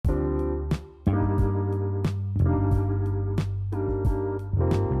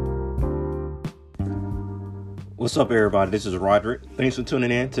What's up, everybody? This is Roderick. Thanks for tuning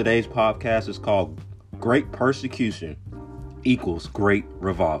in. Today's podcast is called Great Persecution Equals Great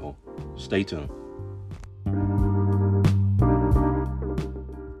Revival. Stay tuned.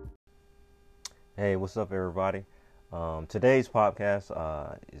 Hey, what's up, everybody? Today's podcast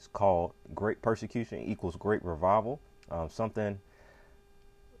is called Great Persecution Equals Great Revival. Something,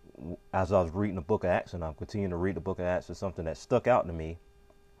 as I was reading the book of Acts, and I'm continuing to read the book of Acts, is something that stuck out to me.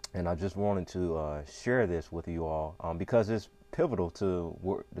 And I just wanted to share this with you all because it's pivotal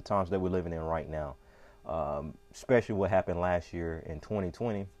to the times that we're living in right now, especially what happened last year in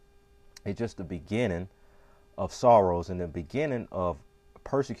 2020. It's just the beginning of sorrows and the beginning of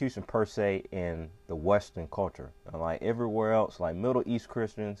persecution per se in the Western culture. Like everywhere else, like Middle East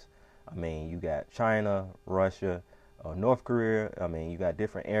Christians, I mean, you got China, Russia, North Korea. I mean, you got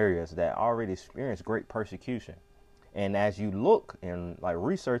different areas that already experience great persecution. And as you look and like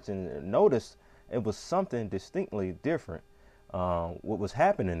research and notice, it was something distinctly different, what was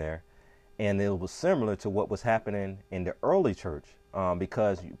happening there. And it was similar to what was happening in the early church,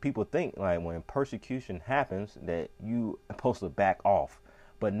 because people think like when persecution happens that you are supposed to back off.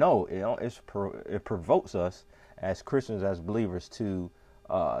 But no, it provokes us as Christians, as believers, to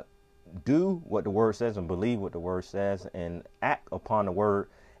do what the word says and believe what the word says and act upon the word.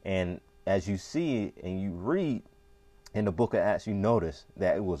 And as you see and you read in the book of Acts, you notice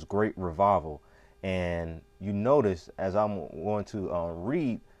that it was great revival. And you notice, as I'm going to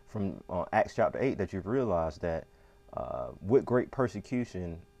read from Acts chapter 8, that you've realized that with great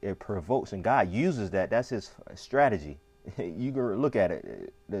persecution, it provokes, and God uses that. That's his strategy. You can look at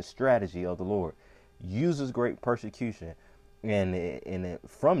it, the strategy of the Lord uses great persecution, and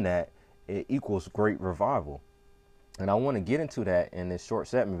from that, it equals great revival. And I want to get into that in this short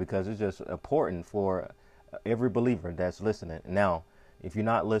segment because it's just important for every believer that's listening. Now, if you're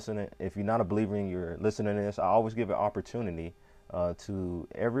not listening, if you're not a believer and you're listening to this, I always give an opportunity to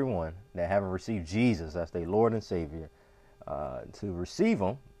everyone that haven't received Jesus as their Lord and Savior to receive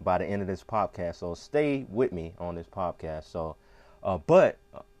him by the end of this podcast. So stay with me on this podcast. So, but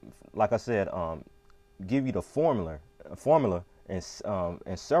like I said, give you the formula and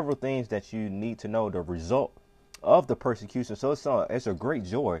several things that you need to know the result of the persecution. So it's a great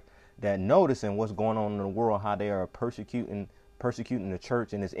joy that noticing what's going on in the world, how they are persecuting the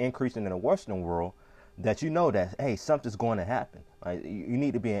church, and it's increasing in the Western world, that you know that, hey, something's going to happen. Like, you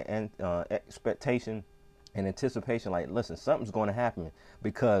need to be in expectation and anticipation. Like, listen, something's going to happen,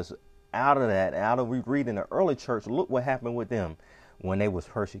 because out of we read in the early church, look what happened with them when they was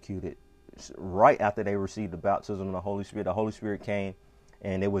persecuted. Right after they received the baptism of the Holy Spirit came,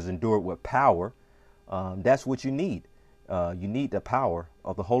 and it was endured with power. That's what you need. You need the power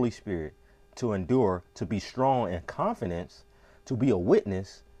of the Holy Spirit to endure, to be strong in confidence, to be a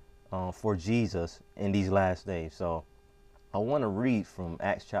witness for Jesus in these last days. So I want to read from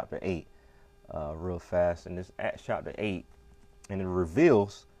Acts chapter 8 real fast. And this Acts chapter 8, and it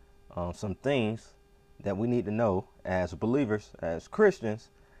reveals some things that we need to know as believers, as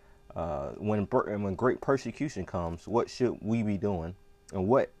Christians, when great persecution comes. What should we be doing, and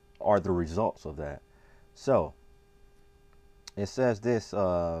what are the results of that? So it says this,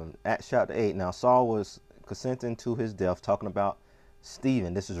 Acts chapter 8. Now Saul was consenting to his death, talking about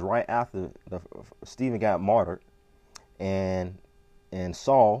Stephen. This is right after Stephen got martyred, and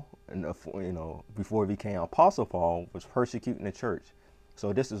Saul, before he became Apostle Paul, was persecuting the church.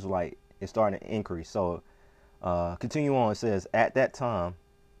 So this is like it's starting to increase. So continue on. It says, at that time,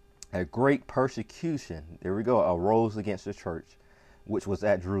 a great persecution, there we go, arose against the church, which was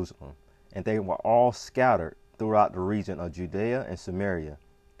at Jerusalem, and they were all scattered throughout the region of Judea and Samaria,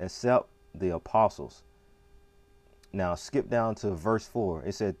 except the apostles. Now skip down to verse 4.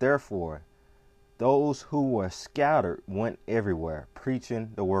 It said, therefore, those who were scattered went everywhere,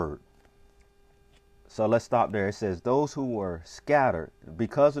 preaching the word. So let's stop there. It says, those who were scattered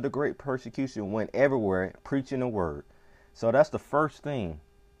because of the great persecution went everywhere, preaching the word. So that's the first thing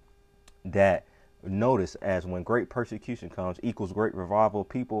that notice, as when great persecution comes equals great revival.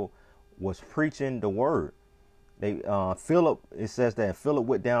 People was preaching the word. They Philip, it says that Philip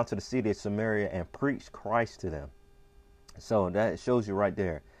went down to the city of Samaria and preached Christ to them. So that shows you right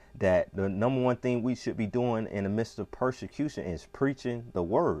there that the number one thing we should be doing in the midst of persecution is preaching the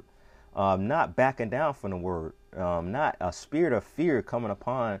word, not backing down from the word, not a spirit of fear coming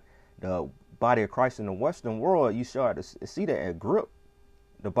upon the body of Christ in the Western world. You start to see that it grip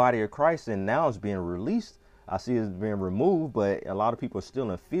the body of Christ, and now it's being released. I see it's being removed, but a lot of people are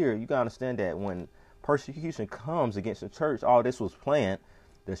still in fear. You gotta understand that when persecution comes against the church, all this was planned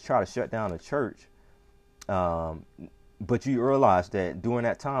to try to shut down the church. But you realize that during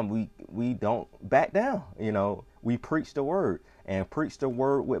that time, we don't back down. we preach the word and preach the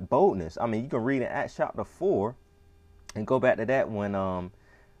word with boldness. I mean, you can read in Acts chapter 4 and go back to that when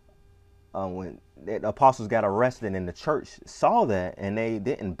the apostles got arrested and the church saw that and they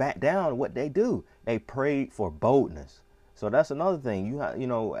didn't back down. What they do, they prayed for boldness. So that's another thing. You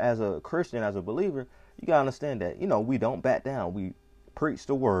know, as a Christian, as a believer, you gotta understand that, you know, we don't back down. We preach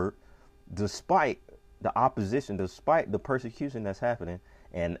the word despite the opposition, despite the persecution that's happening.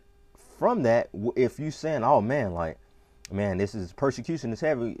 And from that, if you saying, oh man, like, man, this is persecution is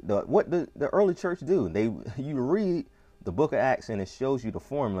heavy. What the early church do? You read the book of Acts and it shows you the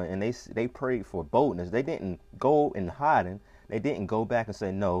formula, and they prayed for boldness. They didn't go in hiding. They didn't go back and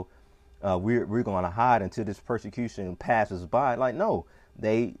say, no, we're going to hide until this persecution passes by. Like, no,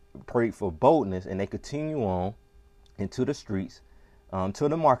 they prayed for boldness, and they continue on into the streets, to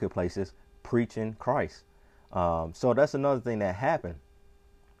the marketplaces, preaching Christ. So that's another thing that happened.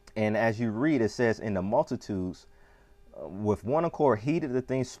 And as you read, it says, in the multitudes, with one accord, heeded the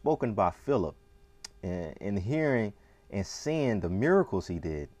things spoken by Philip, and hearing and seeing the miracles he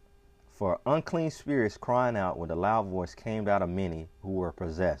did. For unclean spirits crying out with a loud voice came out of many who were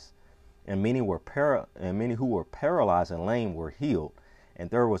possessed, and many who were paralyzed and lame were healed, and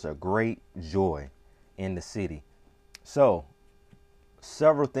there was a great joy in the city. So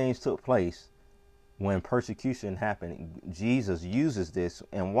several things took place when persecution happened. Jesus uses this,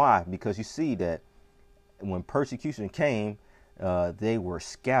 and why? Because you see that when persecution came, they were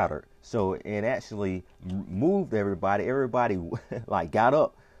scattered. So it actually moved everybody. Everybody like got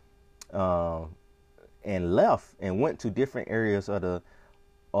up and left and went to different areas of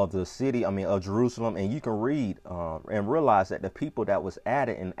the city. I mean, of Jerusalem. And you can read and realize that the people that was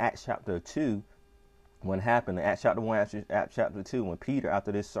added in Acts chapter 2, when happened in Acts chapter 1, Acts chapter 2, when Peter,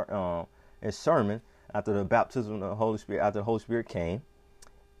 after this his sermon, after the baptism of the Holy Spirit, after the Holy Spirit came,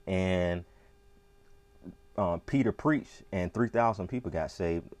 and Peter preached, and 3,000 people got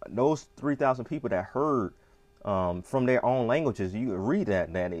saved. Those 3,000 people that heard from their own languages, you read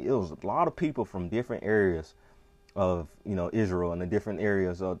that it was a lot of people from different areas of, you know, Israel and the different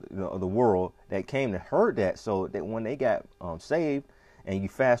areas of, you know, of the world that came and heard that. So that when they got saved, and you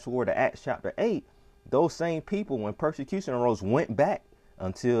fast forward to Acts chapter 8, those same people, when persecution arose, went back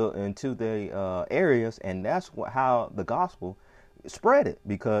into the areas, and that's how the gospel spread it,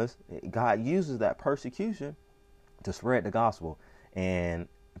 because God uses that persecution to spread the gospel, and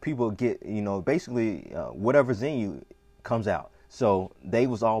people get, you know, basically whatever's in you comes out. So they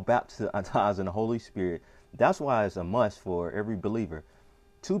was all baptized in the Holy Spirit. That's why it's a must for every believer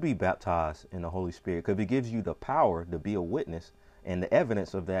to be baptized in the Holy Spirit, because it gives you the power to be a witness, and the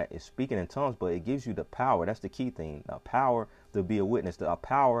evidence of that is speaking in tongues, but it gives you the power. That's the key thing, the power to be a witness, the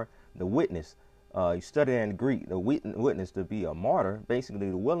power, the witness. You study in Greek, the witness, to be a martyr,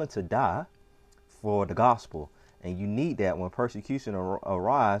 basically willing to die for the gospel. And you need that when persecution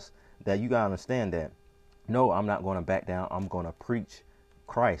arise, that you got to understand that, no, I'm not going to back down. I'm going to preach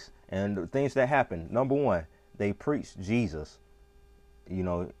Christ. And the things that happen, number one, they preached Jesus. You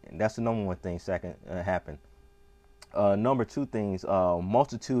know, that's the number one thing. Second, happened. Number two things,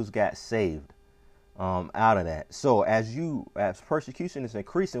 multitudes got saved out of that. So as persecution is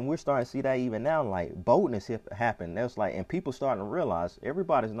increasing, we're starting to see that even now, like boldness happen. That's like, and people starting to realize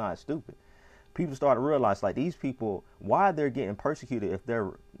everybody's not stupid. People start to realize, like, these people, why they're getting persecuted if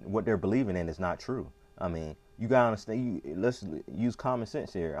what they're believing in is not true. I mean, you gotta understand. Let's use common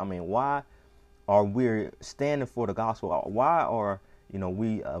sense here. I mean, why are we standing for the gospel? Why are, you know,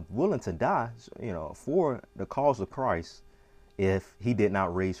 we willing to die, you know, for the cause of Christ if he did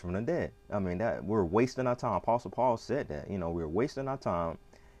not raise from the dead? I mean, that we're wasting our time. Apostle Paul said that, you know, we're wasting our time,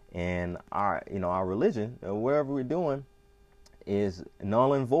 and our religion, whatever we're doing, is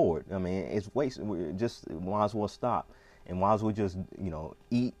null and void. I mean, it's wasted. We just might as well stop, and might as well just, you know,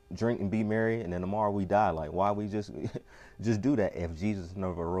 eat, drink, and be merry, and then tomorrow we die. Like, why we just do that if Jesus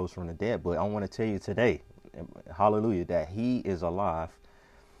never rose from the dead? But I want to tell you today, hallelujah, that he is alive,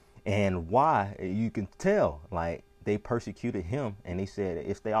 and why you can tell, like, they persecuted him, and he said,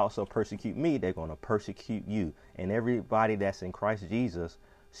 if they also persecute me, they're going to persecute you. And everybody that's in Christ Jesus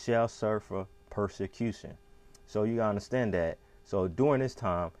shall suffer persecution. So you gotta understand that. So during this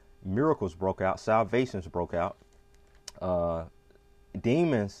time, miracles broke out, salvations broke out,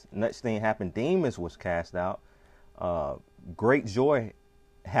 demons, next thing happened, demons was cast out, great joy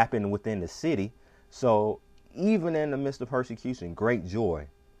happened within the city. So even in the midst of persecution, great joy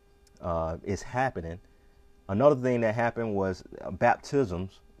is happening. Another thing that happened was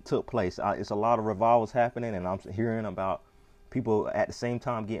baptisms took place. It's a lot of revivals happening, and I'm hearing about people at the same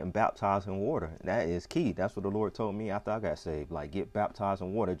time getting baptized in water. That is key. That's what the Lord told me after I got saved. Like, get baptized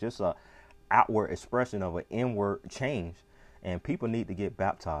in water. Just outward expression of an inward change. And people need to get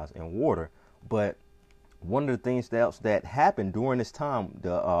baptized in water. But one of the things that happened during this time,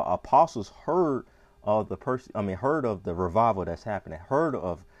 the apostles heard of heard of the revival that's happening, heard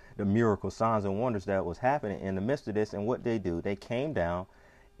of the miracle signs and wonders that was happening in the midst of this. And what they do, they came down,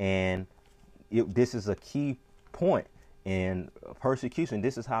 and this is a key point in persecution.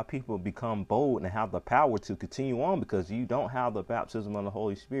 This is how people become bold and have the power to continue on, because you don't have the baptism of the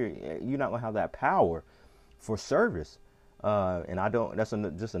Holy Spirit. You're not going to have that power for service. And that's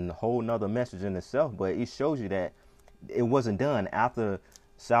just a whole nother message in itself, but it shows you that it wasn't done after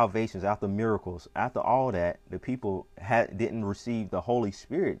salvations, after miracles, after all that. The people didn't receive the Holy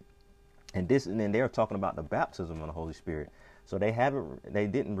Spirit, and then they're talking about the baptism of the Holy Spirit. So they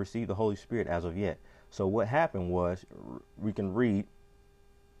didn't receive the Holy Spirit as of yet. So what happened was, we can read,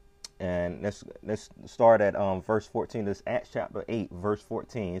 and let's start at verse 14. This Acts chapter 8, verse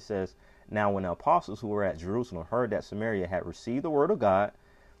 14. It says, "Now when the apostles who were at Jerusalem heard that Samaria had received the word of God,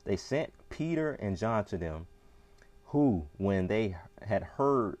 they sent Peter and John to them, who, when they had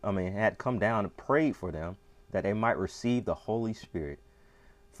had come down and prayed for them, that they might receive the Holy Spirit.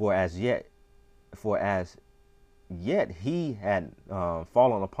 For as yet he had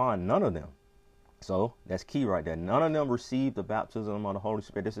fallen upon none of them." So that's key right there. None of them received the baptism of the Holy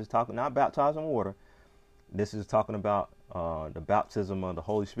Spirit. This is talking not baptized in water. This is talking about the baptism of the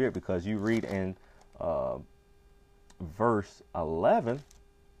Holy Spirit, because you read in verse 11,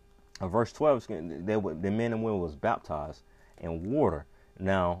 verse 12, the men and women was baptized in water.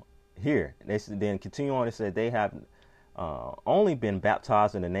 Now here, they then continue on. It said they have only been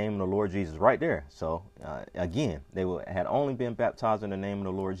baptized in the name of the Lord Jesus. Right there. So again, had only been baptized in the name of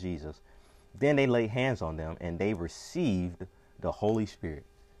the Lord Jesus. Then they laid hands on them, and they received the Holy Spirit.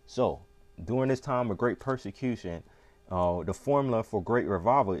 So during this time of great persecution, the formula for great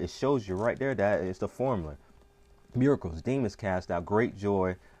revival, it shows you right there that it's the formula. Miracles, demons cast out, great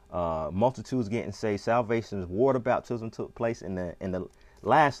joy, multitudes getting saved, salvations, water baptism took place, and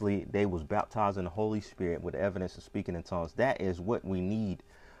lastly, they was baptized in the Holy Spirit with the evidence of speaking in tongues. That is what we need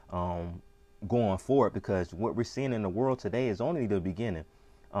going forward, because what we're seeing in the world today is only the beginning.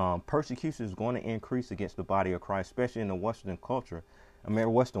 Persecution is going to increase against the body of Christ, especially in the Western culture,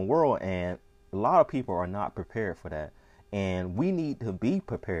 Western world, and a lot of people are not prepared for that. And we need to be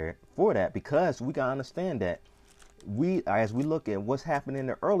prepared for that, because we got to understand that as we look at what's happening in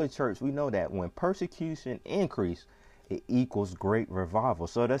the early church, we know that when persecution increase, it equals great revival.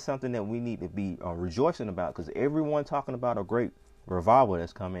 So that's something that we need to be rejoicing about, because everyone talking about a great revival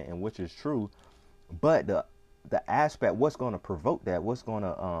that's coming, and which is true. But the aspect, what's going to provoke that, what's going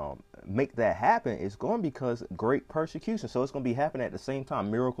to make that happen, is going because great persecution. So it's going to be happening at the same time.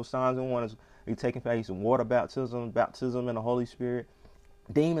 Miracle signs and wonders be taking place, water baptism in the Holy Spirit,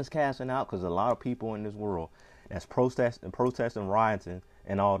 demons casting out, because a lot of people in this world that's protesting, rioting,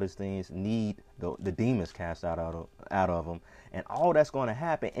 and all these things need the demons cast out of them, and all that's going to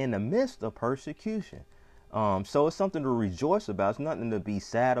happen in the midst of persecution. So it's something to rejoice about. It's nothing to be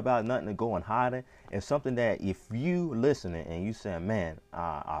sad about, nothing to go and hide. It's something that if you listening and you say, man,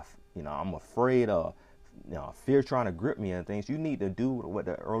 I'm afraid of, fear trying to grip me and things, you need to do what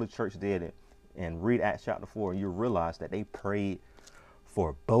the early church did and read Acts chapter 4, and you realize that they prayed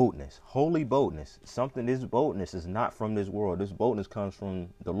for boldness, holy boldness. This boldness is not from this world. This boldness comes from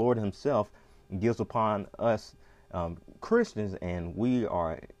the Lord himself and gives upon us Christians, and we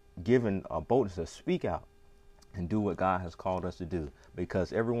are given a boldness to speak out and do what God has called us to do,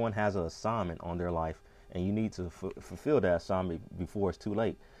 because everyone has an assignment on their life, and you need to fulfill that assignment before it's too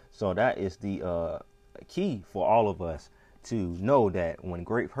late. So that is the key for all of us, to know that when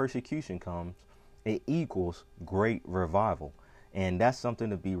great persecution comes, it equals great revival. And that's something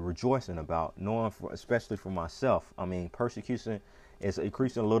to be rejoicing about, knowing, especially for myself. Persecution is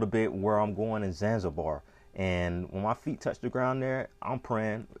increasing a little bit where I'm going in Zanzibar. And when my feet touch the ground there, I'm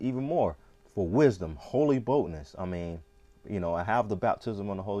praying even more for wisdom, holy boldness. I have the baptism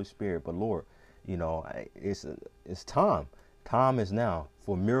of the Holy Spirit, but Lord, it's time. Time is now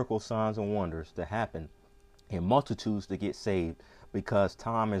for miracle signs and wonders to happen and multitudes to get saved, because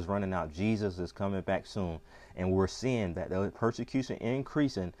time is running out. Jesus is coming back soon. And we're seeing that the persecution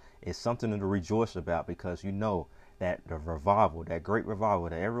increasing is something to rejoice about, because you know that the revival, that great revival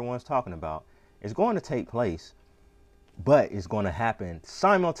that everyone's talking about, is going to take place, but it's going to happen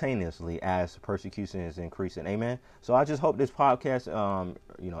simultaneously as persecution is increasing. Amen. So I just hope this podcast,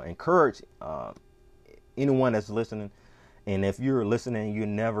 encourage anyone that's listening. And if you're listening and you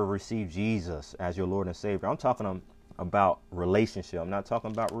never received Jesus as your Lord and Savior, I'm talking about relationship. I'm not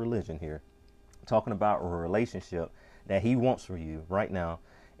talking about religion here. I'm talking about a relationship that he wants for you right now.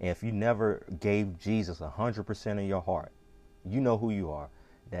 And if you never gave Jesus 100% of your heart, you know who you are,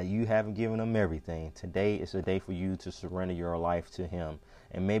 that you haven't given him everything. Today is a day for you to surrender your life to him.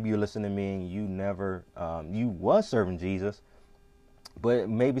 And maybe you're listening to me and you never, you was serving Jesus, but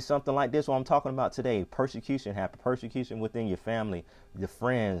maybe something like this, what I'm talking about today, persecution happened, persecution within your family, your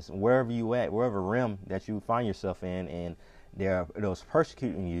friends, wherever you at, wherever realm that you find yourself in, and it was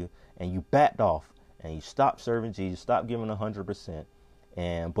persecuting you, and you backed off, and you stopped serving Jesus, stopped giving 100%.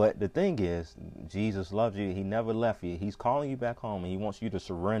 But the thing is, Jesus loves you. He never left you. He's calling you back home, and he wants you to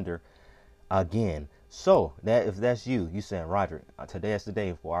surrender again. So that if that's you saying, Roderick, today is the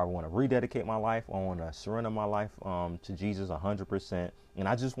day where I want to rededicate my life. I want to surrender my life to Jesus 100%. And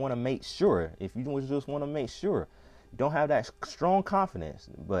I just want to make sure, if you just want to make sure, you don't have that strong confidence,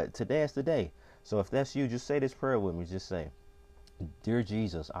 but today is the day. So if that's you, just say this prayer with me. Just say, Dear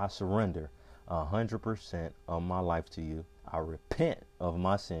Jesus, I surrender 100% of my life to you. I repent of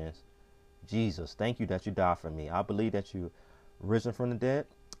my sins. Jesus, thank you that you died for me. I believe that you risen from the dead,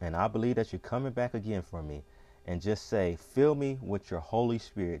 and I believe that you're coming back again for me. And just say, fill me with your Holy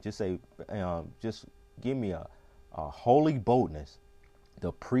Spirit. Just say, just give me a holy boldness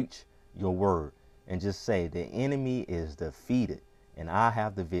to preach your word. And just say, the enemy is defeated and I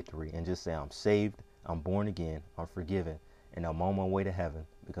have the victory. And just say, I'm saved, I'm born again, I'm forgiven, and I'm on my way to heaven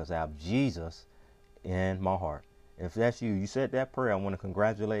because I have Jesus in my heart. If that's you, you said that prayer, I want to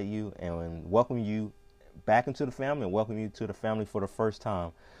congratulate you and welcome you back into the family and welcome you to the family for the first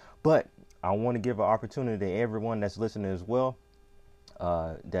time. But I want to give an opportunity to everyone that's listening as well,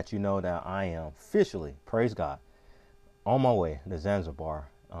 that you know that I am officially, praise God, on my way to Zanzibar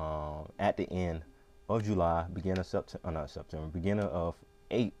at the end of July, beginning of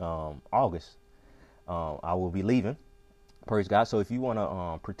August. I will be leaving. Praise God. So if you want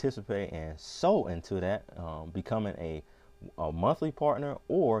to participate and sow into that, becoming a monthly partner,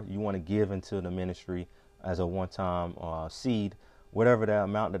 or you want to give into the ministry as a one-time seed, whatever the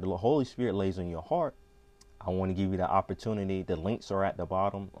amount that the Holy Spirit lays on your heart, I want to give you the opportunity. The links are at the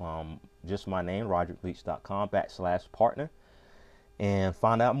bottom. Just my name, roderickleach.com/partner, and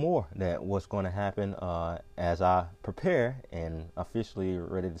find out more that what's going to happen as I prepare and officially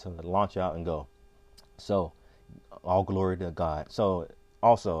ready to launch out and go. So all glory to God. So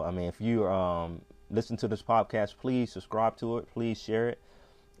also, I mean, if you listen to this podcast, please subscribe to it. Please share it.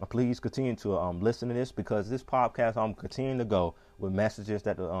 Please continue to listen to this, because this podcast, I'm continuing to go with messages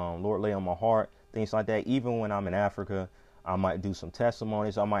that the Lord lay on my heart, things like that. Even when I'm in Africa, I might do some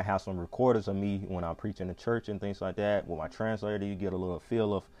testimonies. I might have some recorders of me when I'm preaching in church and things like that. With my translator, you get a little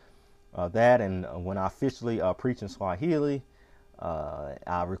feel of that. And when I officially preach in Swahili,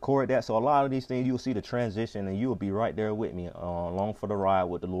 I record that. So a lot of these things, you'll see the transition, and you will be right there with me along for the ride,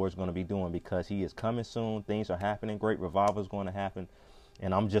 what the Lord's going to be doing, because he is coming soon. Things are happening. Great revival is going to happen.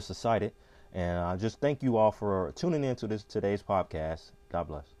 And I'm just excited. And I just thank you all for tuning in to today's podcast. God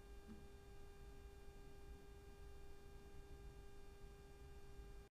bless.